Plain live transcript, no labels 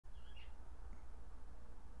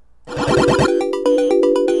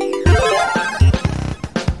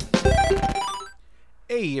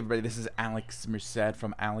everybody, this is Alex Merced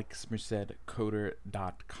from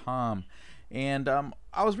alexmercedcoder.com, and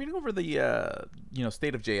I was reading over the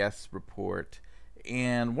State of JS report,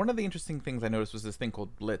 and one of the interesting things I noticed was this thing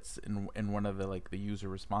called Blitz in one of the user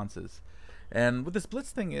responses. And what this Blitz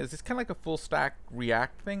thing is, it's kind of like a full stack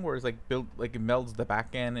React thing, where it's like built like it melds the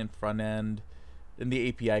back end and front end in the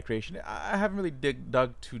API creation. I haven't really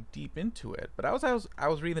dug too deep into it, but I was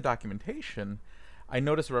reading the documentation. I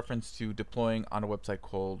noticed a reference to deploying on a website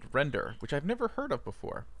called Render, which I've never heard of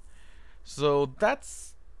before. So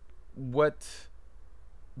that's what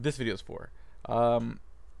this video is for. I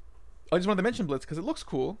just wanted to mention Blitz because it looks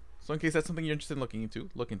cool. So in case that's something you're interested in looking into,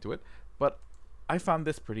 look into it. But I found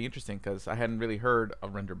this pretty interesting because I hadn't really heard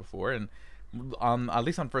of Render before, and at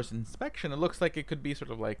least on first inspection, it looks like it could be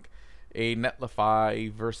sort of like a Netlify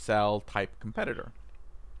Vercel type competitor.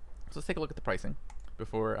 So let's take a look at the pricing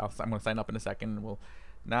before I'm going to sign up in a second.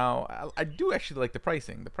 I do actually like the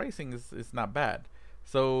pricing. The pricing is not bad.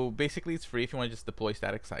 So basically it's free if you want to just deploy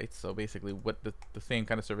static sites. So basically what the same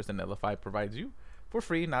kind of service that Netlify provides you for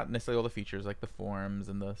free, not necessarily all the features like the forms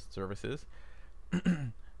and the services.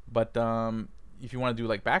 But if you want to do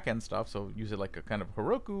like backend stuff, so use it like a kind of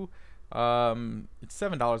Heroku, it's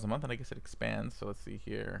 $7 a month, and I guess it expands. So let's see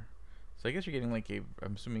here. So I guess you're getting like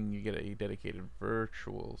I'm assuming you get a dedicated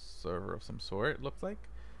virtual server of some sort, it looks like,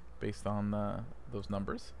 based on those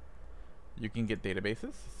numbers. You can get databases.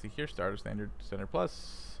 Let's see here, Starter, Standard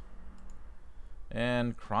Plus,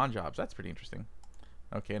 and cron jobs. That's pretty interesting.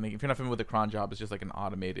 Okay, and if you're not familiar with the cron job, it's just like an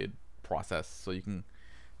automated process. So you can,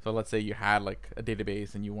 so let's say you had like a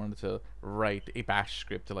database and you wanted to write a bash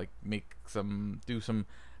script to like do some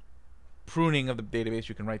pruning of the database.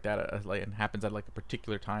 You can write that as like, and happens at like a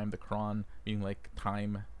particular time. The cron meaning like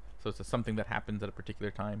time, so it's something that happens at a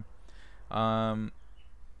particular time.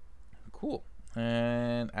 Cool.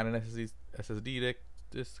 And add an SSD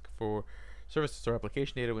disk for services or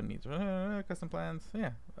application data when it needs custom plans.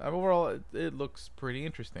 Yeah, overall it looks pretty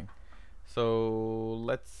interesting. So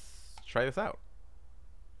let's try this out.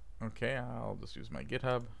 Okay, I'll just use my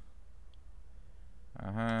GitHub.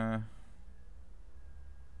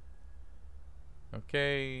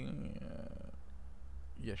 Okay.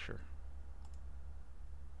 Yeah, sure.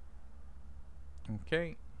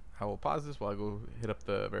 Okay, I will pause this while I go hit up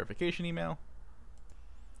the verification email.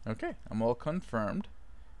 Okay, I'm all confirmed,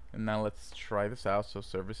 and now let's try this out. So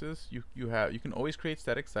services, you can always create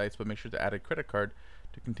static sites, but make sure to add a credit card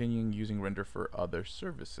to continuing using Render for other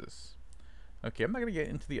services. Okay, I'm not gonna get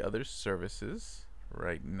into the other services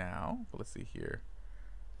right now, but let's see here.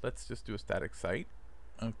 Let's just do a static site.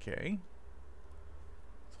 Okay.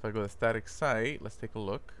 So if I go to static site, let's take a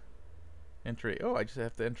look. Enter I just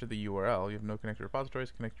have to enter the URL. You have no connected repositories.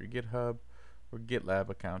 Connect your GitHub or GitLab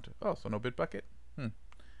account. Oh, so no Bitbucket.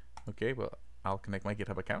 Okay, well, I'll connect my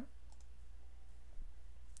GitHub account.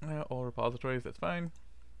 All repositories, that's fine.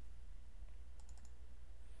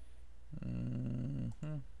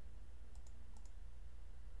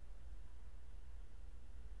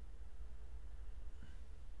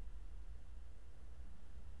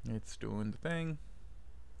 It's doing the thing.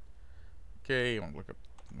 Okay, I want to look up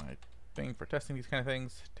my thing for testing these kind of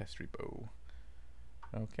things. Test repo.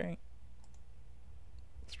 Okay.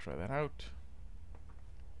 Let's try that out.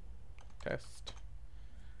 Test.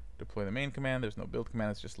 Deploy the main command. There's no build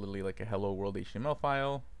command. It's just literally like a hello world HTML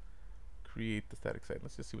file. Create the static site.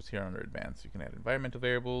 Let's just see what's here under advanced. You can add environmental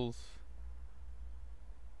variables.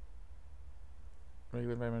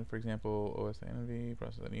 Regular environment, for example, OS.env,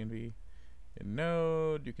 process.env. In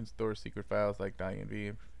Node, you can store secret files like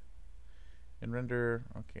 .env. In Render,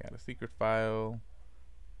 okay, add a secret file.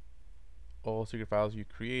 All secret files you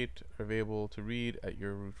create are available to read at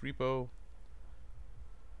your root repo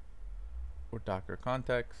or Docker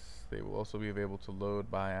context. They will also be available to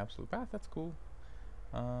load by absolute path. That's cool.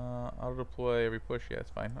 Auto deploy every push. Yeah,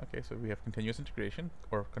 it's fine. Okay, so we have continuous integration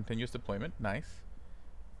or continuous deployment. Nice.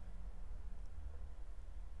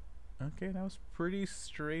 Okay, that was pretty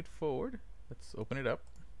straightforward. Let's open it up.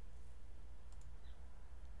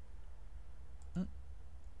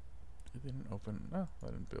 It didn't open. Oh, I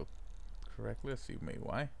didn't build correctly. Let's see maybe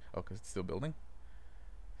why. Oh, because it's still building.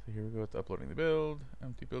 So here we go. It's uploading the build.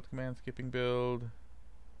 Empty build command. Skipping build.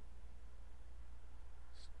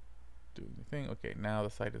 Doing the thing. Okay, now the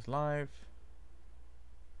site is live.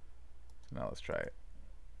 So now let's try it.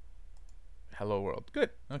 Hello world. Good.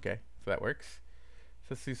 Okay, so that works. So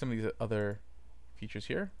let's see some of these other features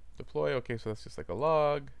here. Deploy. Okay, so that's just like a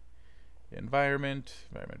log. Environment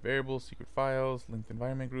variables, secret files, linked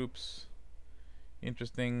environment groups.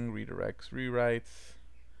 Interesting. Redirects, rewrites.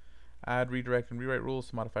 Add redirect and rewrite rules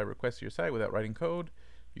to modify requests to your site without writing code.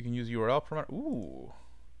 You can use URL promoter. Ooh,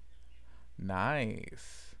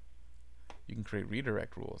 Nice. You can create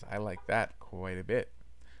redirect rules. I like that quite a bit.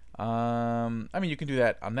 I mean, you can do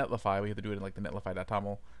that on Netlify. We have to do it in like the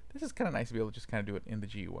netlify.toml. This is kind of nice to be able to just kind of do it in the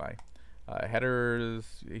GUI.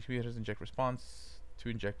 Headers, HTTP headers inject response to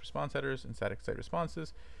inject response headers and static site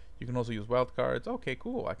responses. You can also use wildcards. Okay,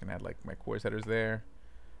 cool. I can add like my course headers there.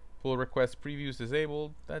 Pull request previews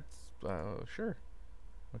disabled. That's sure.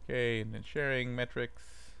 Okay, and then sharing metrics,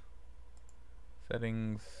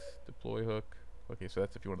 settings, deploy hook. Okay, so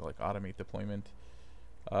that's if you want to like automate deployment.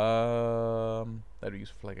 That'd be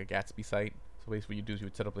useful for like a Gatsby site. So basically what you do is you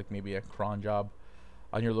would set up like maybe a cron job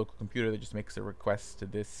on your local computer that just makes a request to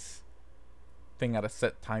this thing at a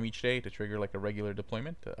set time each day to trigger like a regular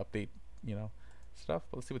deployment to update, you know, stuff.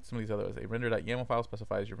 But let's see what some of these others. A render.yaml file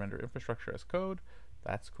specifies your render infrastructure as code.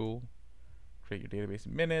 That's cool. Create your database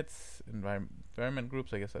in minutes. Environment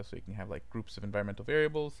groups, I guess that's so you can have like groups of environmental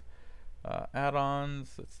variables.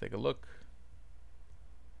 Add-ons, let's take a look.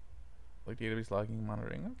 Like database logging,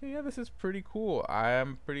 monitoring. Okay, yeah, this is pretty cool. I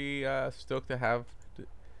am pretty stoked to have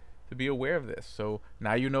to be aware of this. So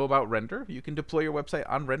now you know about Render. You can deploy your website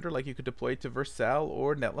on Render like you could deploy it to Vercel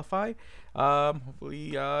or Netlify.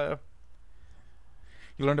 Hopefully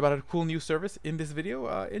you learned about a cool new service in this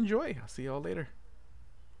video. Enjoy. I'll see you all later.